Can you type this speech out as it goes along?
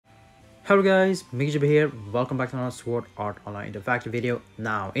Hello guys, MikuChibi here. Welcome back to another Sword Art Online Interactive video.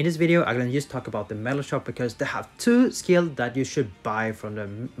 Now, in this video, I'm gonna just talk about the metal shop because they have two skills that you should buy from the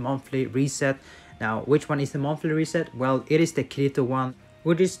monthly reset. Now, which one is the monthly reset? Well, it is the Kirito one,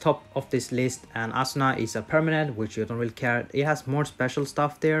 which is top of this list, and Asuna is a permanent, which you don't really care. It has more special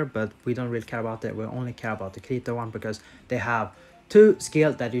stuff there, but we don't really care about it. We only care about the Kirito one because they have two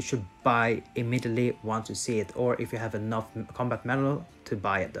skills that you should buy immediately once you see it, or if you have enough combat metal to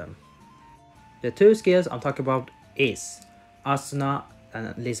buy them. The two skills I'm talking about is Asuna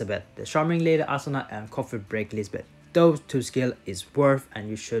and Lisbeth. The Charming Lady Asuna and Coffee Break Lisbeth. Those two skills is worth and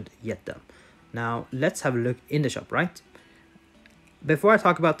you should get them. Now let's have a look in the shop, right? Before I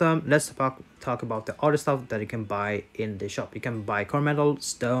talk about them, let's talk about the other stuff that you can buy in the shop. You can buy core metal,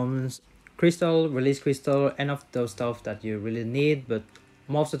 stones, crystal, release crystal, any of those stuff that you really need, but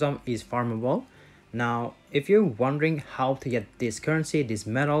most of them is farmable. Now, if you're wondering how to get this currency, these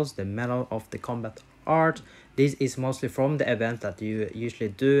metals, the metal of the combat art, this is mostly from the event that you usually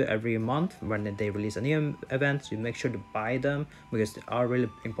do every month. When they release a new event, you make sure to buy them because they are really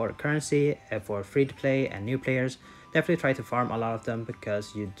important currency for free to play and new players. Definitely try to farm a lot of them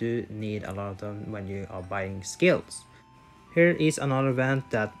because you do need a lot of them when you are buying skills. Here is another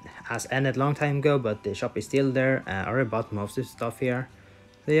event that has ended long time ago, but the shop is still there. I already bought most of the stuff here.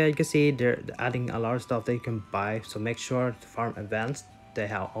 So yeah, you can see they're adding a lot of stuff that you can buy, so make sure to farm events. They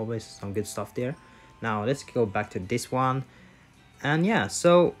have always some good stuff there. Now let's go back to this one, and yeah,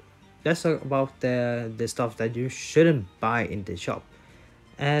 so let's talk about the stuff that you shouldn't buy in the shop.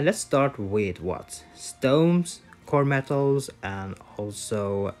 And let's start with what? Stones, core metals, and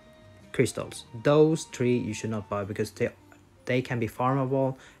also crystals. Those three you should not buy because they can be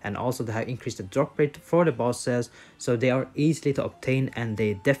farmable, and also they have increased the drop rate for the bosses, so they are easily to obtain, and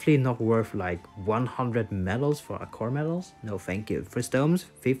they definitely not worth like 100 medals for a core medals. No thank you. For stones,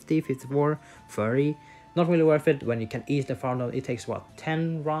 50, 54, 30, not really worth it when you can easily farm them. It takes what,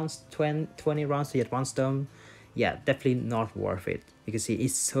 10 rounds, 20 rounds to get one stone. Yeah, definitely not worth it. You can see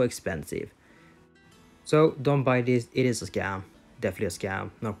it's so expensive, so don't buy this. It is a scam, definitely a scam,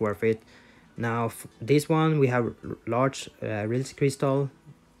 not worth it. Now this one, we have large release crystal.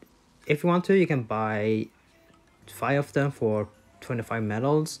 If you want to, you can buy 5 of them for 25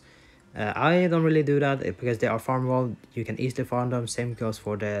 medals. I don't really do that because they are farmable. You can easily farm them. Same goes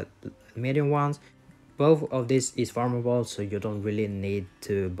for the medium ones. Both of this is farmable, so you don't really need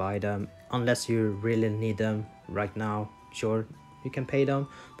to buy them unless you really need them right now. Sure, you can pay them,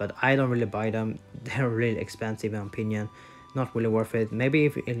 but I don't really buy them. They're really expensive in my opinion. Not really worth it. Maybe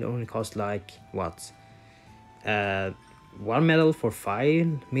if it only costs like what, one medal for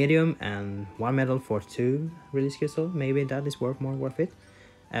 5 medium and one medal for 2 release crystal, maybe that is more worth it.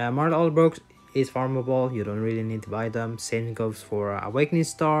 Marl Albrooks is farmable. You don't really need to buy them. Same goes for Awakening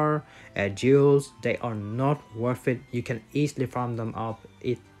Star, jewels. They are not worth it. You can easily farm them up.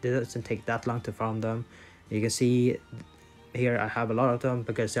 It doesn't take that long to farm them. You can see here I have a lot of them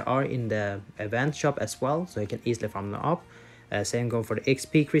because they are in the event shop as well, so you can easily farm them up. Same go for the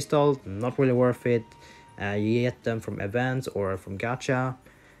XP crystal, not really worth it. You get them from events or from gacha.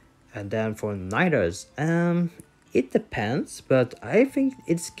 And then for niters, it depends, but I think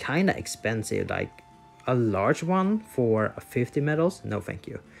it's kind of expensive. Like a large one for 50 medals, no thank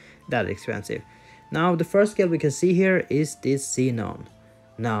you, that expensive. Now the first skill we can see here is this Xenon.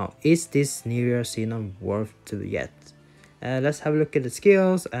 Now is this New Year Xenon worth to get? Let's have a look at the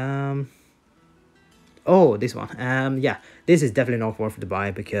skills. Oh, this one. Yeah, this is definitely not worth to buy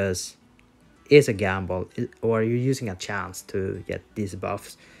because it's a gamble, or you're using a chance to get these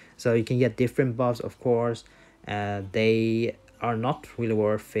buffs. So you can get different buffs, of course. They are not really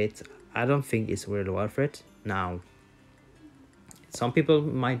worth it. I don't think it's really worth it. Now, some people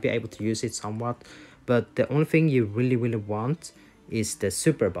might be able to use it somewhat, but the only thing you really want is the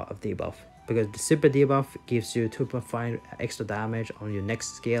super buff debuff, because the super debuff gives you 2.5 extra damage on your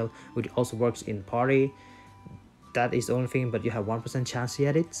next skill, which also works in party. That is the only thing, but you have 1% chance to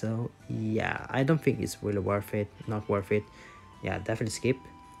get it. So yeah, I don't think it's really worth it. Not worth it. Yeah, definitely skip.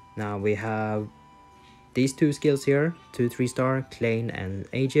 Now we have these two skills here, 2 3-star, Klein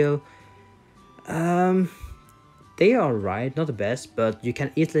and Agil. They are right, not the best, but you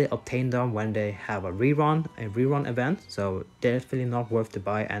can easily obtain them when they have a rerun event, so definitely not worth to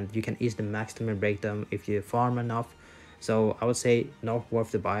buy, and you can easily maximum break them if you farm enough. So I would say not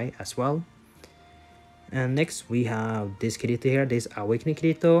worth to buy as well. And next we have this Kirito here, this Awakening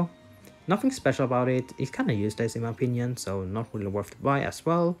Kirito. Nothing special about it. It's kind of useless in my opinion, so not really worth to buy as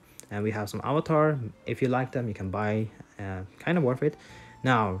well. And we have some avatar. If you like them, you can buy. Kind of worth it.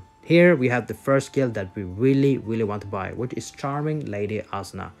 Now here we have the first skill that we really want to buy, which is Charming Lady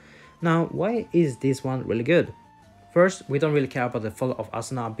Asuna. Now, why is this one really good? First, we don't really care about the full of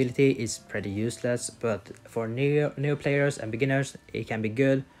Asuna ability, it's pretty useless, but for new players and beginners, it can be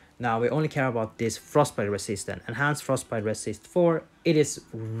good. Now we only care about this frostbite resistant, enhanced frostbite resist 4. It is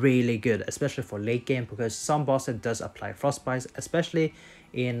really good, especially for late game, because some bosses does apply frostbites, especially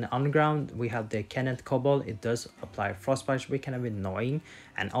in underground. We have the Kenneth Cobalt, it does apply frostbites, which can be annoying,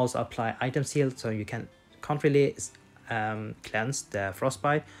 and also apply item seal, so you can't really cleanse the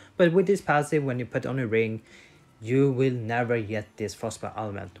frostbite. But with this passive, when you put on a ring, you will never get this frostbite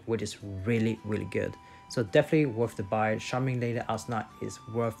element, which is really good. So definitely worth the buy. Charming Lady Asuna is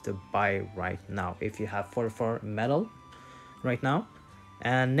worth the buy right now if you have 44 metal right now.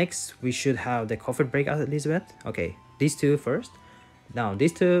 And next we should have the coffee break Lisbeth. Okay, these two first. Now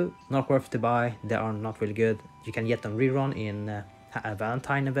these two not worth the buy, they are not really good. You can get them rerun in a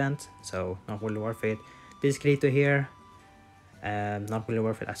Valentine event, so not really worth it. This Grito here, not really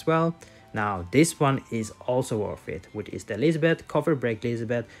worth it as well. Now this one is also worth it, which is the Lisbeth cover break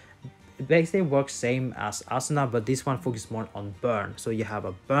Lisbeth. It basically works same as Asuna, but this one focuses more on burn, so you have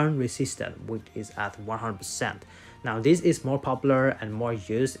a burn resistant which is at 100%. Now this is more popular and more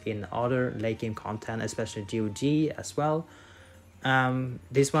used in other late game content, especially GOG as well.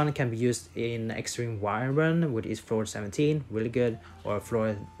 This one can be used in extreme wire burn, which is floor 17, really good, or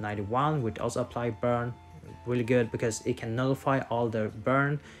floor 91, which also apply burn, really good because it can nullify all the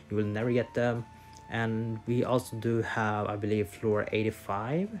burn, you will never get them. And we also do have, I believe, floor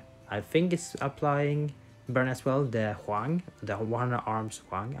 85, I think it's applying burn as well, the Huang, the 100 arms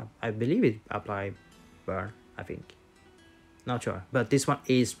Huang, I believe it apply burn, I think, not sure, but this one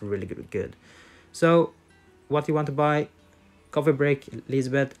is really good. So what you want to buy, coffee break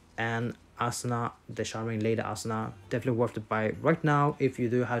Lisbeth and Asuna, the Charming Lady Asuna, definitely worth to buy right now if you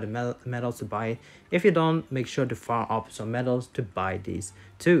do have the medals to buy. If you don't, make sure to farm up some medals to buy these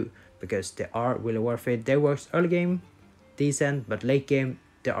too, because they are really worth it. They work early game decent, but late game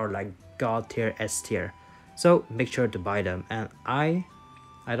they are like god tier, S tier, so make sure to buy them. And I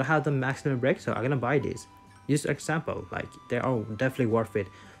don't have the maximum break, so I'm gonna buy these. Use example, like they are definitely worth it.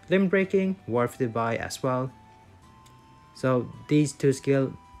 Limit breaking worth to buy as well. So these two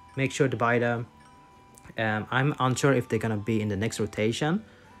skill, make sure to buy them. I'm unsure if they're gonna be in the next rotation,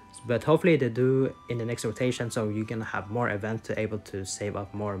 but hopefully they do in the next rotation, so you're gonna have more events to able to save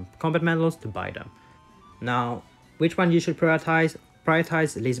up more combat medals to buy them. Now, which one you should prioritize?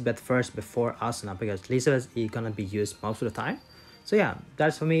 Prioritize Lisbeth first before Asuna, because Lisbeth is gonna be used most of the time. So yeah,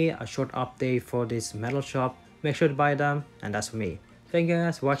 that's for me, a short update for this medal shop. Make sure to buy them, and that's for me. Thank you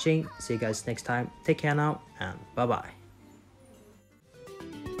guys for watching. See you guys next time. Take care now, and bye bye.